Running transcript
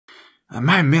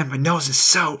My nose is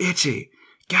so itchy.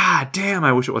 God damn,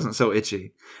 I wish it wasn't so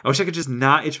itchy. I wish I could just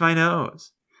not itch my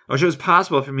nose. I wish it was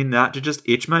possible for me not to just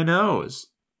itch my nose.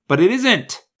 But it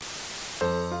isn't.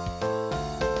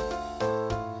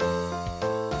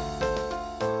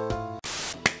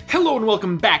 Hello and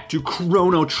welcome back to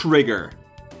Chrono Trigger.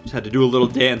 Just had to do a little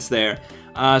dance there.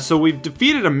 So we've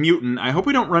defeated a mutant. I hope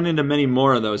we don't run into many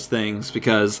more of those things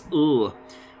because, ugh.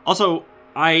 Also,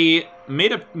 I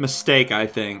made a mistake, I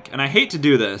think, and I hate to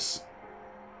do this.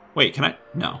 Wait, can I?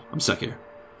 No, I'm stuck here.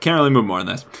 Can't really move more than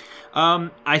this.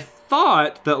 I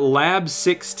thought that Lab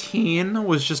 16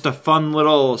 was just a fun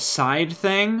little side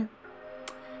thing,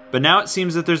 but now it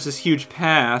seems that there's this huge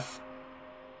path.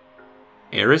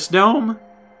 Arris Dome?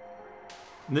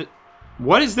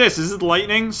 What is this? Is it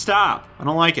lightning? Stop. I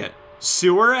don't like it.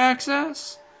 Sewer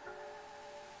access?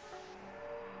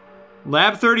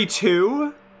 Lab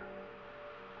 32?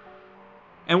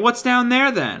 And what's down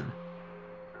there then?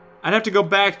 I'd have to go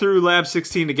back through Lab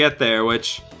 16 to get there,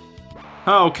 which...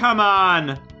 Oh, come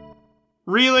on!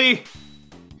 Really?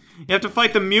 You have to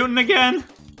fight the mutant again?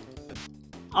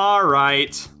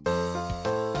 Alright.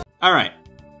 Alright.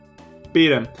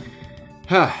 Beat him.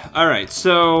 Alright,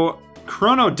 so...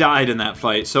 Chrono died in that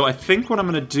fight, so I think what I'm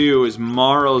gonna do is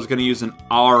Marle is gonna use an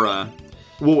aura.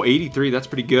 Whoa, 83, that's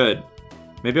pretty good.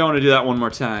 Maybe I wanna do that one more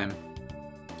time.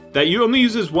 That only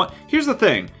uses one. Here's the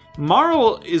thing.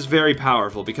 Marle is very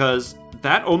powerful because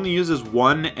that only uses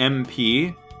 1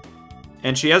 MP,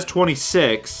 and she has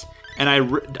 26, and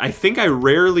I think I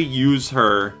rarely use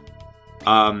her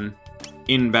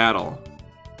in battle.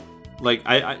 Like,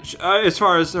 as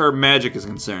far as her magic is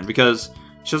concerned, because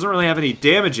she doesn't really have any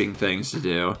damaging things to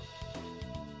do.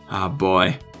 Oh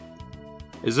boy.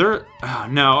 Is there... Oh,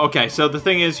 no, okay, so the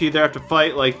thing is you either have to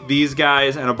fight, like, these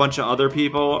guys and a bunch of other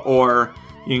people, or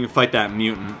you can fight that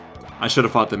mutant. I should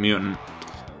have fought the mutant.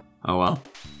 Oh well.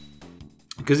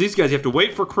 Because these guys, you have to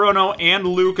wait for Chrono and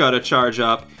Lucca to charge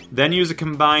up, then use a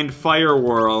combined fire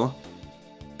whirl,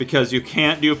 because you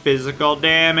can't do physical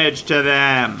damage to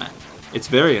them. It's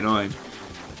very annoying.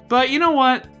 But you know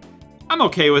what? I'm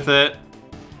okay with it.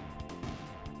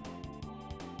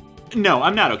 No,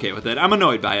 I'm not okay with it. I'm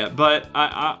annoyed by it, but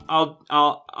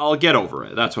I'll get over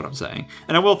it. That's what I'm saying.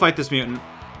 And I will fight this mutant.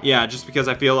 Yeah, just because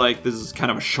I feel like this is kind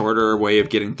of a shorter way of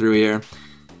getting through here.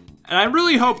 And I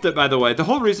really hope that, by the way, the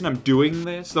whole reason I'm doing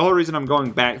this, the whole reason I'm going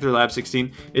back through Lab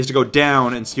 16 is to go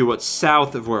down and see what's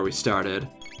south of where we started.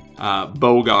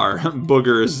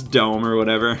 Booger's Dome or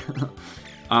whatever.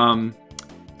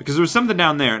 Because there was something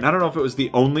down there, and I don't know if it was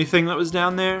the only thing that was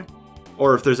down there,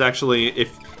 or if there's actually,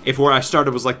 if where I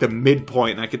started was like the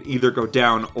midpoint and I could either go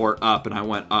down or up, and I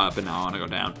went up and now I want to go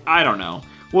down. I don't know.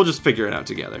 We'll just figure it out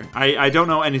together. I don't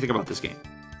know anything about this game.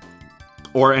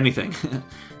 Or anything.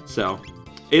 So,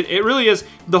 it really is...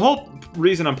 The whole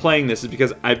reason I'm playing this is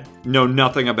because I know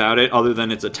nothing about it other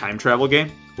than it's a time travel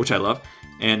game, which I love,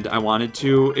 and I wanted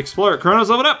to explore it. Chrono's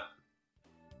leveled up!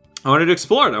 I wanted to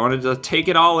explore it. I wanted to take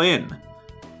it all in.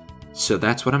 So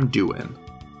that's what I'm doing.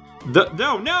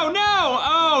 No!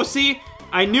 Oh, see?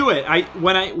 I knew it.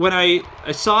 When I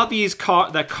saw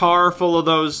that car full of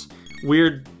those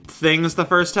weird things the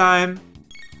first time,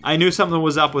 I knew something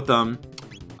was up with them,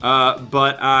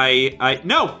 but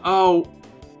no! Oh,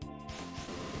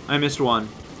 I missed one.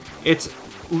 It's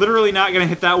literally not gonna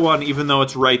hit that one even though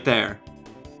it's right there.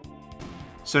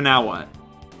 So now what?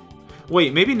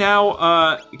 Wait, maybe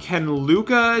now, can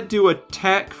Lucca do a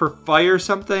tech for fire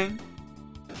something?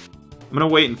 I'm gonna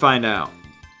wait and find out.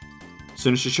 As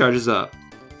soon as she charges up.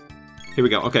 Here we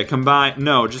go. Okay, combine.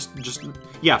 No, just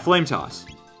yeah, flame toss.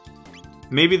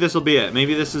 Maybe this will be it.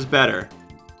 Maybe this is better.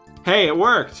 Hey, it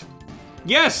worked!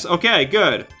 Yes! Okay,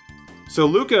 good. So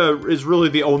Lucca is really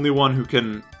the only one who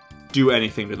can do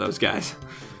anything to those guys.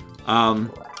 And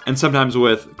sometimes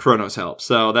with Chrono's help,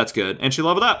 so that's good. And she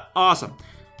leveled up. Awesome.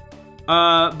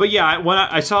 But yeah, when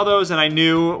I saw those and I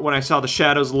knew when I saw the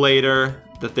shadows later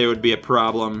that they would be a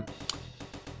problem.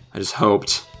 I just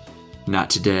hoped. Not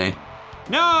today.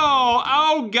 No!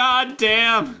 Oh, god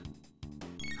damn!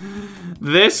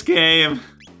 This game.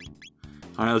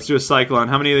 Alright, let's do a cyclone.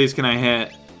 How many of these can I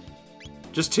hit?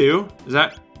 Just 2? Is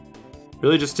that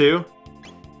really just 2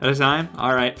 at a time?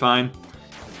 Alright, fine.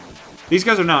 These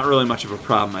guys are not really much of a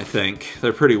problem, I think.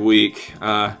 They're pretty weak.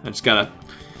 I just gotta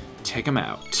take them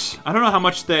out. I don't know how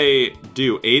much they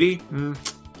do. 80?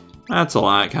 That's a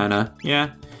lot, kinda.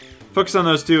 Yeah. Focus on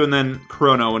those two and then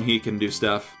Chrono when he can do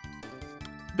stuff.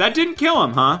 That didn't kill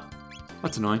him, huh?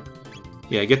 That's annoying.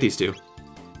 Yeah, get these two.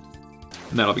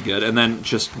 And that'll be good. And then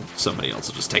just somebody else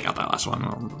will just take out that last one.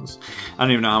 I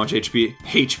don't even know how much HP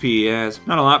he has.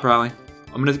 Not a lot, probably.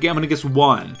 I'm gonna guess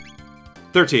 1.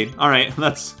 13. All right,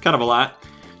 that's kind of a lot.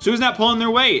 So who's not pulling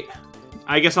their weight?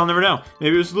 I guess I'll never know.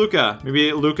 Maybe it was Lucca.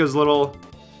 Maybe Lucca's little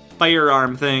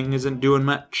firearm thing isn't doing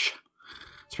much.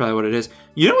 That's probably what it is.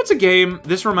 You know what's a game?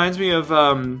 This reminds me of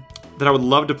that I would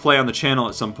love to play on the channel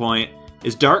at some point.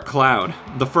 Is Dark Cloud,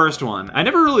 the first one. I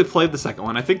never really played the second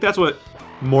one. I think that's what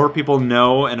more people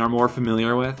know and are more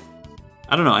familiar with.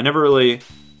 I don't know. I never really.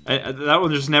 That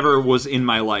one just never was in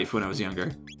my life when I was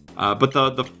younger. But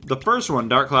the first one,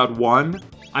 Dark Cloud 1,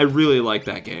 I really liked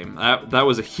that game. That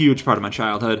was a huge part of my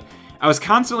childhood. I was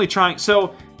constantly trying.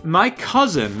 So my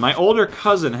cousin, my older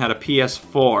cousin, had a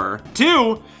PS4.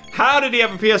 2? How did he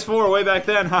have a PS4 way back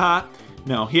then? Haha.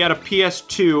 No, he had a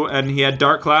PS2 and he had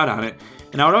Dark Cloud on it.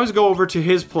 And I would always go over to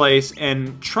his place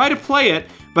and try to play it,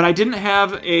 but I didn't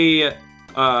have a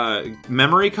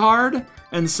memory card,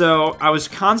 and so I was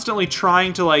constantly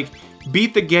trying to like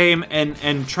beat the game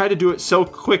and try to do it so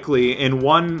quickly in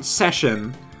one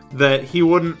session that he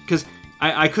wouldn't, because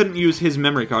I couldn't use his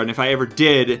memory card, and if I ever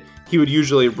did, he would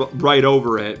usually write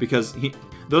over it because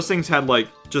those things had like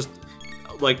just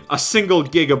like a single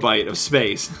gigabyte of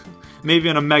space, maybe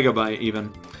in a megabyte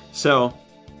even. So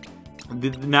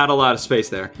not a lot of space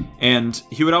there, and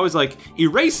he would always like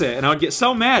erase it, and I would get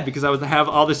so mad because I would have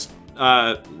all this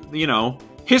you know,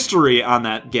 history on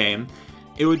that game.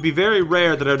 It would be very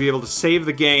rare that I'd be able to save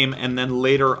the game and then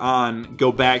later on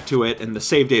go back to it and the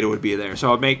save data would be there, so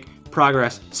I would make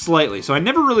progress slightly. So I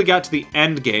never really got to the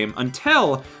end game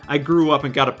until I grew up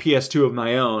and got a PS2 of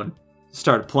my own,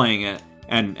 started playing it,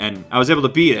 and I was able to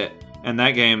beat it, and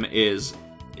that game is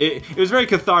it was very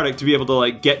cathartic to be able to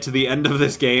like get to the end of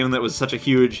this game that was such a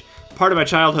huge part of my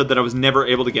childhood that I was never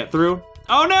able to get through.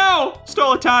 Oh no!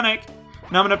 Stole a tonic!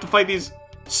 Now I'm gonna have to fight these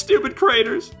stupid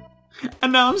craters.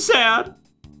 And now I'm sad.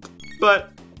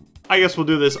 But I guess we'll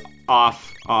do this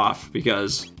off,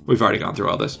 because we've already gone through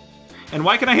all this. And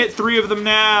why can I hit 3 of them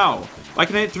now? Why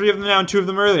can I hit 3 of them now and 2 of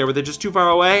them earlier? Were they just too far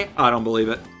away? I don't believe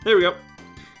it. There we go.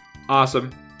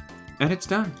 Awesome. And it's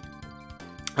done.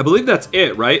 I believe that's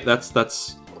it, right? That's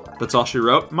all she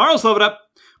wrote. Marle's leveled up.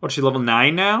 What's she, level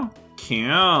 9 now?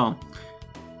 Cool.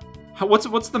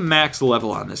 What's the max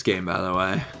level on this game, by the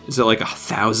way? Is it like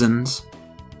 1,000s?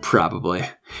 Probably.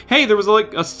 Hey, there was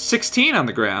like a 16 on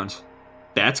the ground.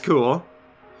 That's cool.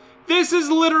 This is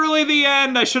literally the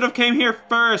end. I should have came here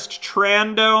first.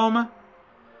 Trandome.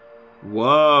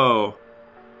 Whoa.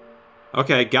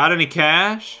 Okay, got any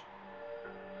cash?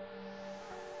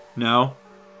 No.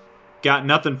 Got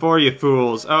nothing for you,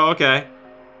 fools. Oh, okay.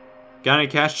 Got any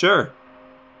cash? Sure.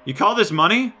 You call this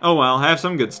money? Oh well, I have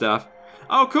some good stuff.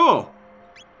 Oh, cool.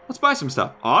 Let's buy some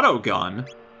stuff. Auto gun.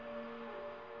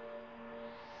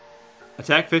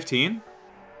 Attack 15.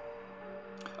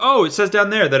 Oh, it says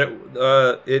down there that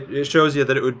it shows you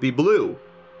that it would be blue.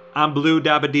 I'm blue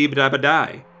dabba dee dabba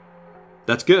die.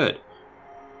 That's good.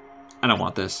 I don't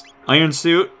want this. Iron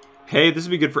suit. Hey, this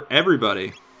would be good for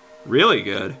everybody. Really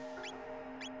good.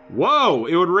 Whoa,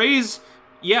 it would raise...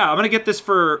 Yeah, I'm gonna get this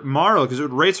for Marle because it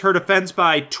would raise her defense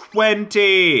by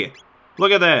 20.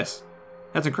 Look at this.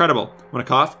 That's incredible. Wanna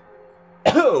cough?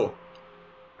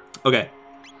 Okay.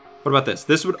 What about this?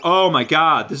 This would, oh my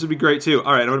god, this would be great too.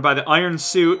 All right, I'm gonna buy the iron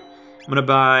suit. I'm gonna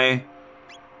buy,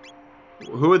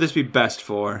 who would this be best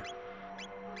for?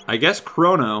 I guess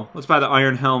Chrono. Let's buy the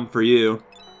iron helm for you.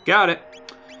 Got it.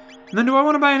 And then do I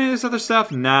wanna buy any of this other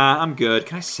stuff? Nah, I'm good.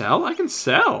 Can I sell? I can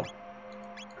sell.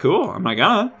 Cool, I'm not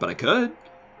gonna, but I could.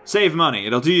 Save money,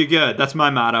 it'll do you good. That's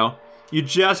my motto. You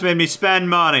just made me spend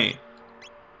money.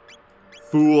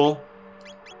 Fool.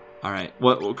 All right,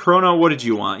 Chrono, what did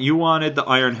you want? You wanted the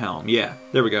iron helm. Yeah,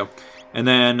 there we go. And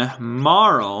then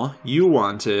Marle, you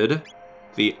wanted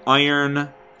the iron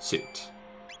suit.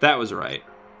 That was right.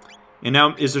 And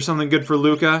now, is there something good for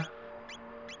Lucca?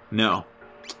 No.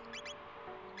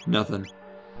 Nothing.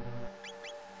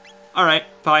 All right,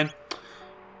 fine.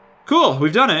 Cool,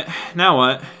 we've done it. Now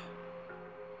what?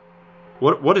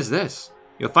 What is this?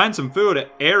 You'll find some food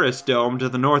at Arris Dome to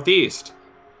the northeast,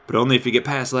 but only if you get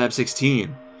past Lab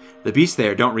 16. The beasts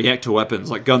there don't react to weapons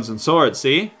like guns and swords,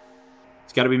 see?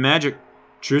 It's gotta be magic.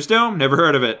 Truce Dome? Never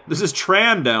heard of it. This is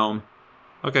Trandome.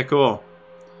 Okay, cool.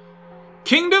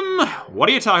 Kingdom? What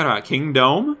are you talking about?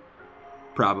 Kingdome?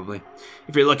 Probably.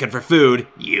 If you're looking for food,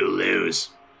 you lose.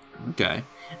 Okay.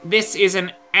 This is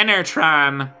an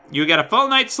Enertron. You get a full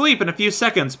night's sleep in a few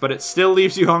seconds, but it still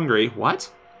leaves you hungry.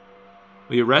 What?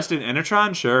 Will you rest in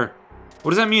Enertron? Sure.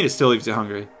 What does that mean, it still leaves you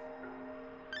hungry?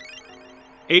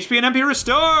 HP and MP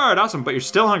restored! Awesome, but you're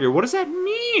still hungry. What does that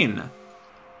mean?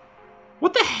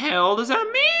 What the hell does that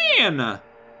mean?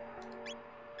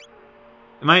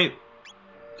 Am I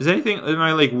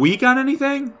like weak on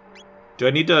anything? Do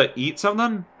I need to eat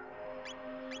something?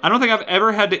 I don't think I've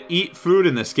ever had to eat food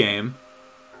in this game.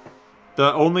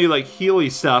 The only, like, Healy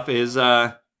stuff is,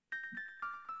 There's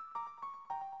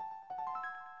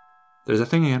a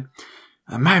thing again.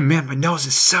 Man, my nose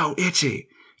is so itchy.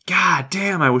 God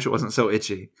damn, I wish it wasn't so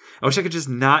itchy. I wish I could just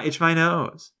not itch my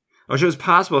nose. I wish it was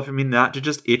possible for me not to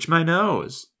just itch my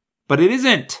nose. But it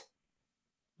isn't.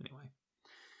 Anyway.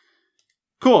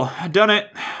 Cool, I've done it.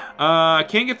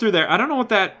 Can't get through there. I don't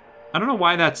know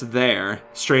why that's there.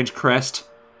 Strange crest.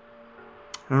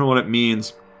 I don't know what it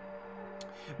means.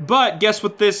 But guess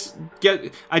what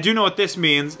I do know what this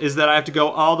means is that I have to go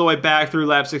all the way back through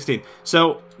lab 16.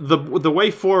 So the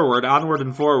way forward, onward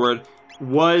and forward,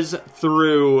 was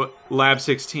through lab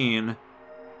 16.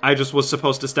 I just was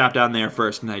supposed to stop down there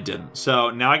first and I didn't.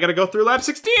 So now I gotta go through lab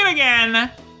 16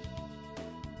 again.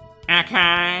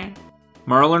 Okay.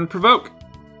 Marle and provoke.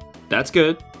 That's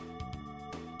good.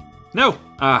 No.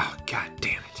 Ah, god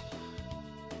damn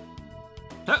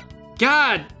it.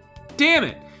 God damn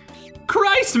it.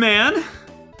 Christ, man!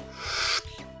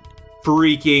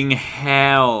 Freaking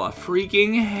hell.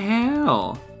 Freaking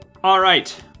hell.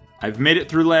 Alright. I've made it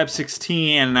through lab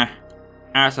 16.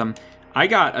 Awesome. I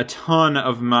got a ton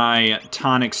of my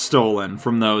tonics stolen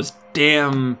from those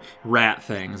damn rat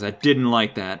things. I didn't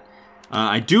like that.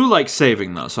 I do like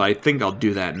saving, though, so I think I'll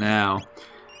do that now.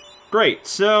 Great,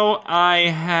 so I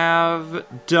have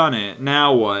done it.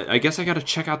 Now what? I guess I gotta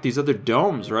check out these other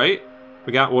domes, right?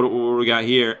 We got what we got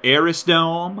here. Arris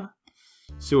dome.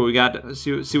 See what we got.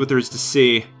 See what there is to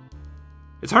see.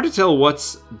 It's hard to tell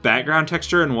what's background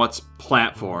texture and what's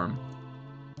platform.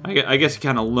 I guess you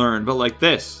kind of learn, but like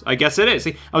this, I guess it is.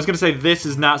 See, I was gonna say this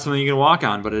is not something you can walk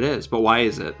on, but it is. But why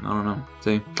is it? I don't know.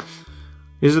 See,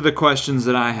 these are the questions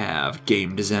that I have,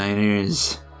 game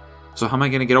designers. So how am I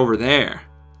gonna get over there?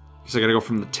 Guess I gotta go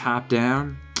from the top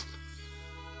down.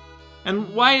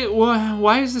 And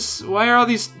why is this? Why are all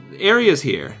these areas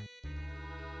here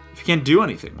if you can't do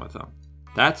anything with them?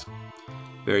 That's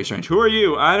very strange. Who are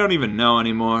you? I don't even know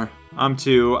anymore. I'm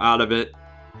too out of it.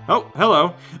 Oh,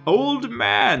 hello. Old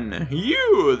man,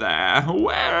 you there.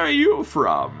 Where are you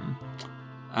from?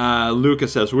 Lucca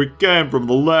says, we came from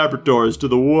the laboratories to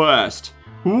the west.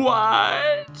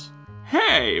 What?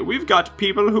 Hey, we've got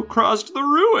people who crossed the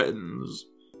ruins.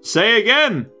 Say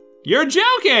again. You're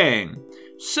joking.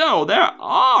 So, there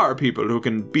are people who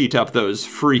can beat up those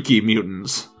freaky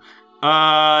mutants.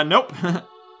 Nope.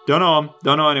 Don't know them.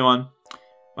 Don't know anyone.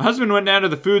 My husband went down to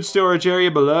the food storage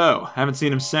area below. Haven't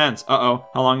seen him since. Uh-oh.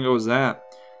 How long ago was that?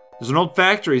 There's an old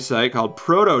factory site called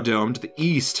Protodome to the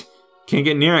east. Can't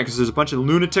get near it because there's a bunch of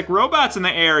lunatic robots in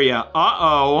the area.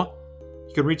 Uh-oh.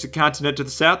 You can reach the continent to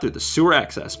the south through the sewer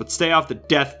access, but stay off the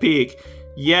Death Peak.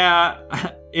 Yeah,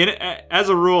 as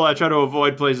a rule, I try to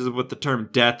avoid places with the term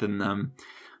death in them.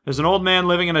 There's an old man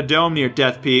living in a dome near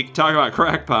Death Peak. Talk about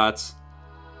crackpots.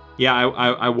 Yeah,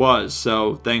 I was,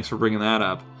 so thanks for bringing that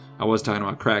up. I was talking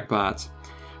about crackpots.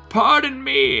 Pardon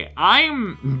me,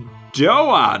 I'm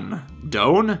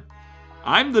Doan.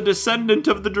 I'm the descendant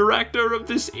of the director of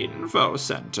this info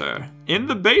center. In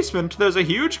the basement, there's a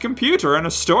huge computer and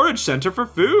a storage center for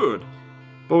food.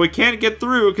 But we can't get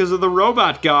through because of the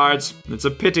robot guards. It's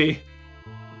a pity.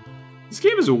 This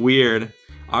game is weird.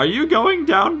 Are you going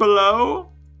down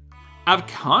below? Of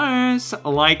course.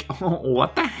 Like,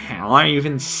 what the hell are you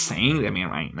even saying to me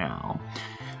right now?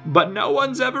 But no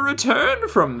one's ever returned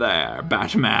from there,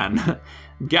 Batman.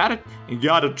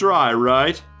 Gotta try,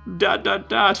 right? ...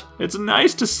 It's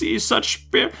nice to see such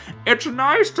spirited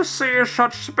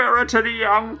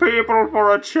young people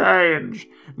for a change.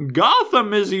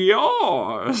 Gotham is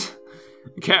yours.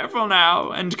 Careful now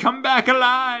and come back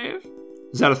alive.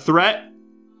 Is that a threat?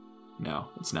 No,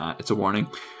 it's not. It's a warning.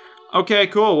 Okay,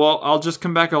 cool. Well, I'll just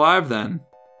come back alive then.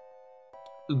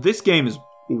 This game is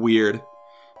weird.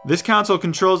 This console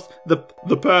controls the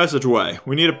passageway.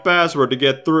 We need a password to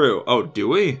get through. Oh, do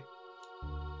we?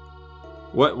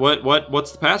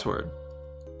 What's the password?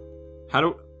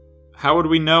 How would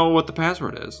we know what the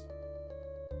password is?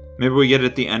 Maybe we get it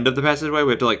at the end of the passageway?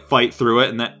 We have to, like, fight through it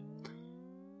and that...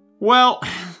 Well...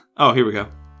 Oh, here we go.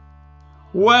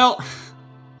 Well...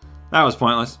 That was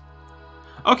pointless.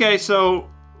 Okay, so...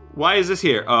 Why is this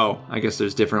here? Oh, I guess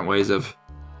there's different ways of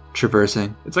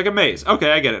traversing. It's like a maze.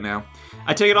 Okay, I get it now.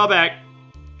 I take it all back.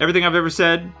 Everything I've ever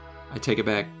said, I take it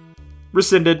back.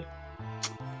 Rescinded.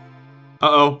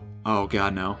 Uh-oh. Oh,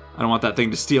 God, no. I don't want that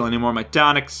thing to steal any more of my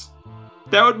tonics.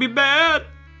 That would be bad.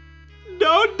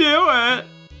 Don't do it.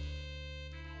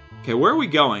 Okay, where are we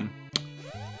going?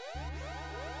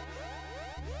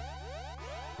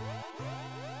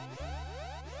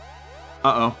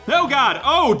 Uh-oh. Oh, God.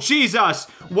 Oh, Jesus.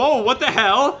 Whoa, what the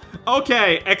hell?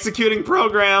 Okay, executing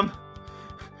program.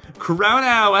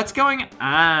 Chrono, what's going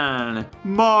on?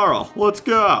 Marle, let's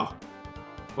go.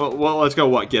 Well, let's go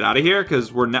what? Get out of here?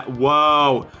 Because we're not,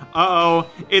 whoa.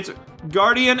 Uh-oh, it's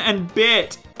Guardian and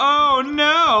Bit. Oh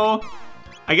no.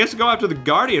 I guess go after the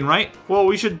Guardian, right? Well,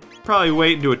 we should probably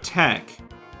wait and do a tech,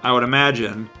 I would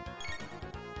imagine.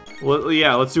 Well,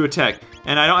 yeah, let's do a tech.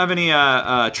 And I don't have any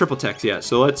triple techs yet,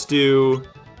 so let's do...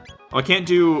 Oh, I can't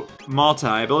do multi,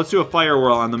 but let's do a fire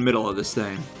whirl on the middle of this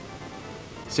thing.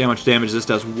 See how much damage this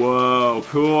does. Whoa,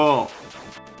 cool.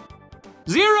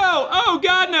 0! Oh,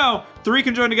 God, no! 3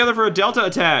 can join together for a delta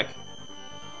attack.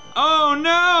 Oh,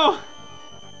 no!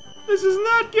 This is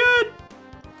not good!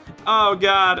 Oh,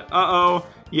 God, uh-oh.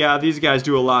 Yeah, these guys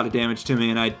do a lot of damage to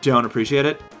me, and I don't appreciate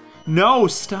it. No,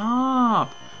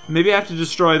 stop! Maybe I have to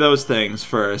destroy those things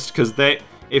first, because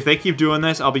if they keep doing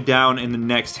this, I'll be down in the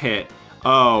next hit.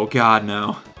 Oh, God,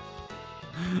 no.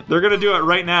 They're gonna do it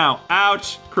right now.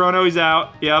 Ouch! Chrono, he's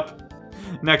out. Yep.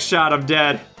 Next shot, I'm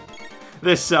dead.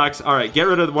 This sucks. Alright, get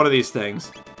rid of one of these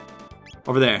things.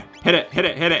 Over there. Hit it, hit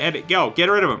it, hit it, hit it. Go, get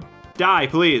rid of him. Die,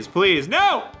 please, please.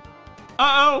 No!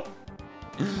 Uh-oh!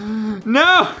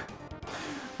 No!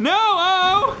 No!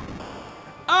 Uh-oh!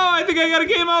 Oh, I think I got a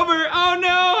game over. Oh,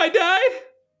 no, I died.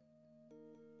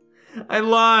 I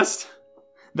lost.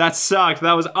 That sucked.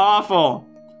 That was awful.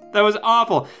 That was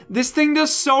awful. This thing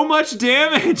does so much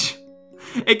damage.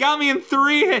 It got me in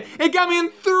 3 hits. It got me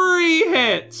in 3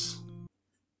 hits.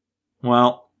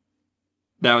 Well,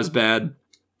 that was bad.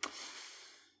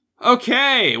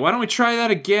 Okay, why don't we try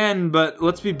that again, but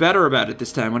let's be better about it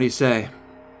this time. What do you say?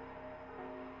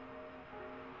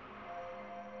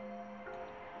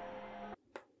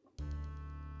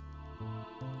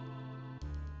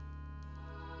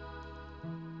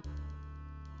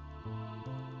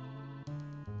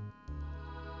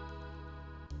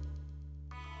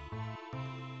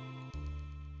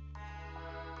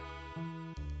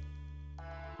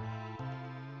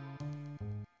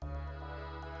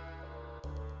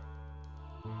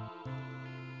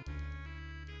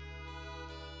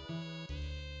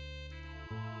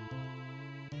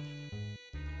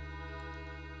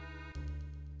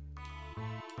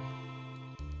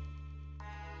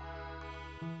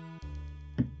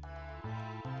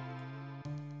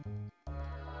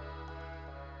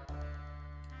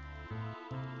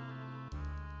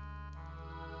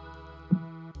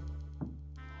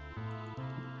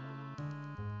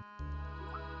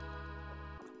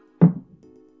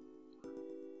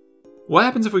 What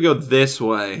happens if we go this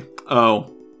way?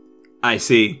 Oh, I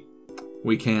see.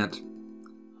 We can't.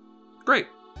 Great.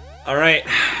 All right,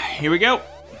 here we go.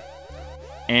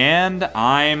 And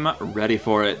I'm ready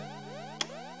for it.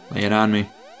 Lay it on me.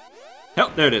 Oh,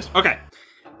 there it is. Okay.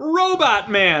 Robot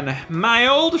Man, my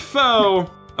old foe.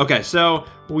 Okay, so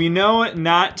we know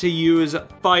not to use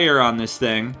fire on this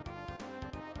thing.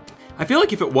 I feel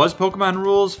like if it was Pokemon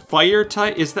rules, fire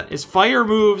type is fire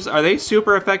moves, are they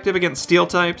super effective against steel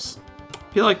types?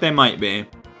 I feel like they might be.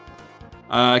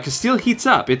 Cause steel heats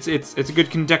up. It's a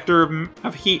good conductor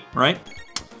of heat, right?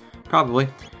 Probably.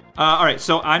 Alright,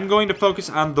 so I'm going to focus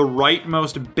on the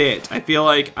rightmost bit. I feel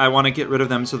like I want to get rid of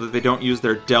them so that they don't use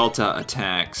their delta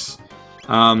attacks.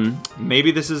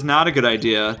 Maybe this is not a good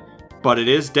idea, but it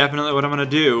is definitely what I'm gonna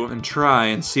do and try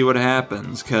and see what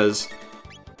happens, cause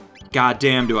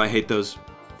goddamn do I hate those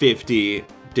 50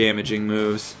 damaging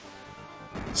moves.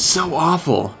 So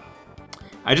awful.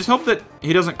 I just hope that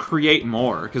he doesn't create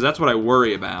more, because that's what I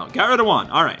worry about. Got rid of one.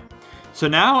 All right. So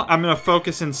now I'm going to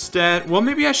focus instead... Well,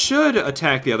 maybe I should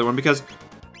attack the other one, because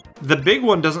the big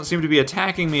one doesn't seem to be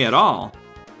attacking me at all.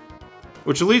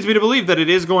 Which leads me to believe that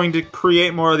it is going to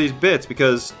create more of these bits,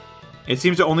 because it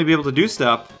seems to only be able to do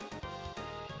stuff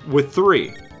with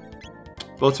 3.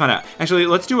 But let's find out. Actually,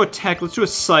 let's do a tech. Let's do a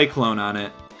cyclone on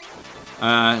it.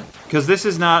 Because this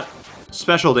is not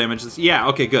special damage. Yeah,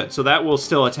 okay, good. So that will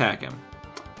still attack him.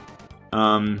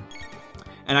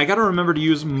 And I gotta remember to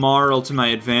use Marle to my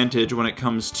advantage when it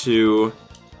comes to,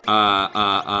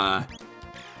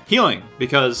 healing,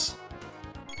 because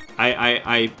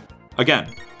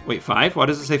again, wait, 5? Why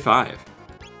does it say 5?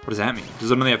 What does that mean?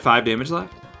 Does it only have 5 damage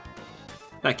left?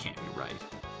 That can't be right.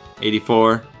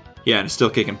 84. Yeah, and it's still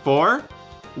kicking. 4?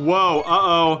 Whoa,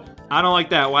 uh-oh. I don't like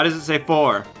that. Why does it say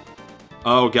 4?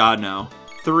 Oh, God, no.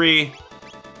 3.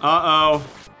 Uh-oh.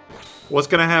 What's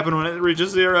gonna happen when it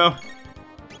reaches 0?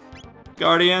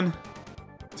 Guardian.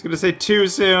 It's gonna say 2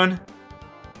 soon.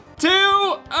 2!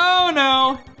 Oh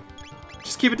no!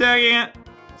 Just keep attacking it.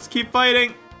 Just keep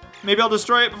fighting. Maybe I'll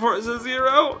destroy it before it says 0.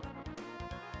 Oh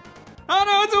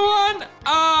no, it's a 1!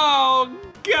 Oh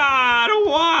God,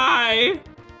 why?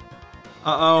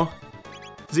 Uh-oh.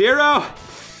 0!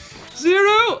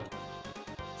 0!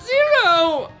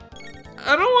 0!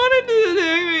 I don't want it to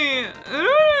attack me. I don't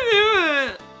want to do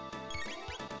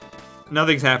it.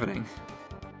 Nothing's happening.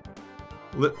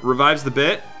 Revives the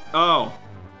bit? Oh.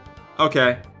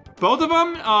 Okay. Both of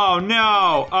them? Oh,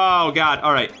 no. Oh, God.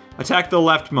 All right. Attack the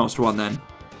leftmost one, then.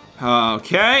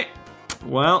 Okay.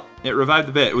 Well, it revived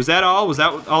the bit. Was that all? Was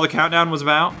that all the countdown was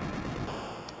about?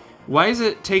 Why is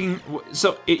it taking...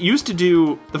 So, it used to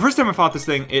do... The first time I fought this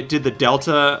thing, it did the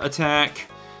Delta attack,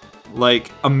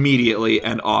 like, immediately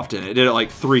and often. It did it,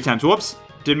 like, 3 times. Whoops.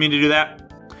 Didn't mean to do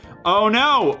that. Oh,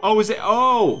 no. Oh, is it...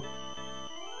 Oh.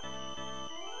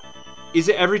 Is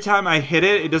it every time I hit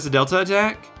it, it does a Delta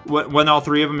attack? When all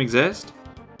 3 of them exist?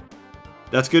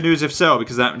 That's good news if so,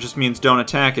 because that just means don't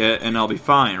attack it, and I'll be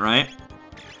fine, right?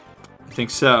 I think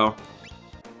so.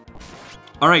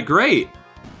 Alright, great.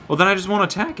 Well, then I just won't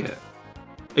attack it.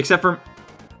 Except for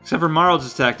Marle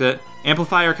just attacked it.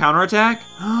 Amplify or counterattack?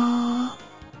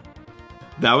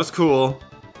 That was cool.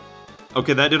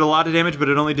 Okay, that did a lot of damage, but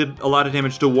it only did a lot of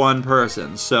damage to one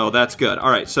person, so that's good.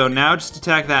 Alright, so now just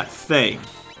attack that thing.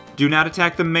 Do not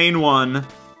attack the main one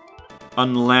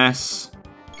unless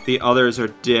the others are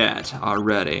dead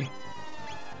already.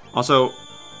 Also,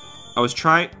 I was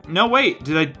trying... No, wait,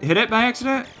 did I hit it by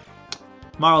accident?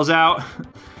 Marle's out.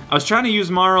 I was trying to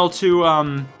use Marle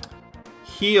to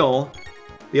heal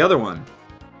the other one.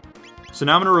 So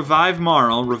now I'm gonna revive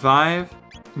Marle,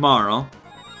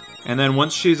 and then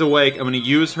once she's awake, I'm gonna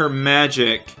use her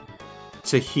magic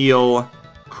to heal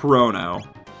Chrono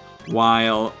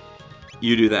while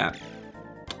you do that.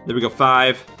 There we go,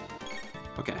 5.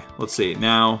 Okay, let's see.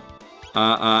 Now,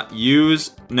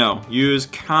 use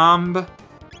Comb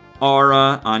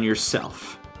Aura on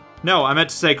yourself. No, I meant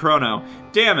to say Chrono.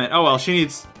 Damn it. Oh well, she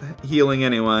needs healing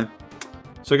anyway.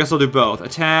 So I guess I'll do both.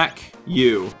 Attack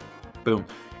you. Boom.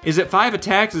 Is it 5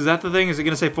 attacks? Is that the thing? Is it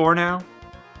gonna say 4 now?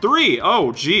 3!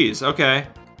 Oh, geez. Okay.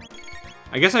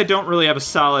 I guess I don't really have a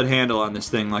solid handle on this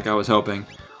thing like I was hoping.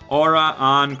 Aura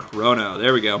on Chrono.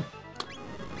 There we go.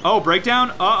 Oh,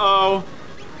 breakdown? Uh-oh.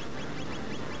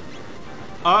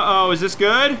 Uh-oh, is this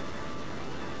good?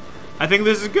 I think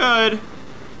this is good.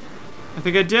 I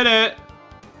think I did it.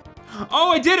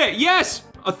 Oh, I did it! Yes!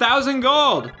 1,000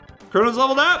 gold. Chrono's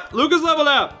leveled up. Lucca's leveled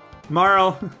up.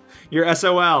 Marle, you're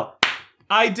SOL.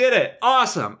 I did it.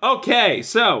 Awesome. Okay,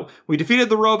 so we defeated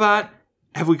the robot.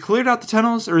 Have we cleared out the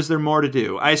tunnels, or is there more to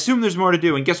do? I assume there's more to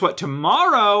do, and guess what?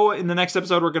 Tomorrow, in the next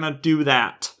episode, we're gonna do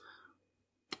that.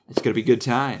 It's gonna be a good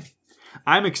time.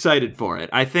 I'm excited for it.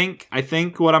 I think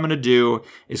what I'm gonna do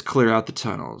is clear out the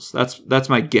tunnels. That's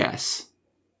my guess.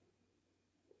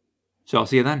 So I'll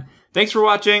see you then. Thanks for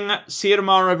watching. See you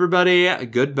tomorrow, everybody.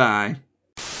 Goodbye.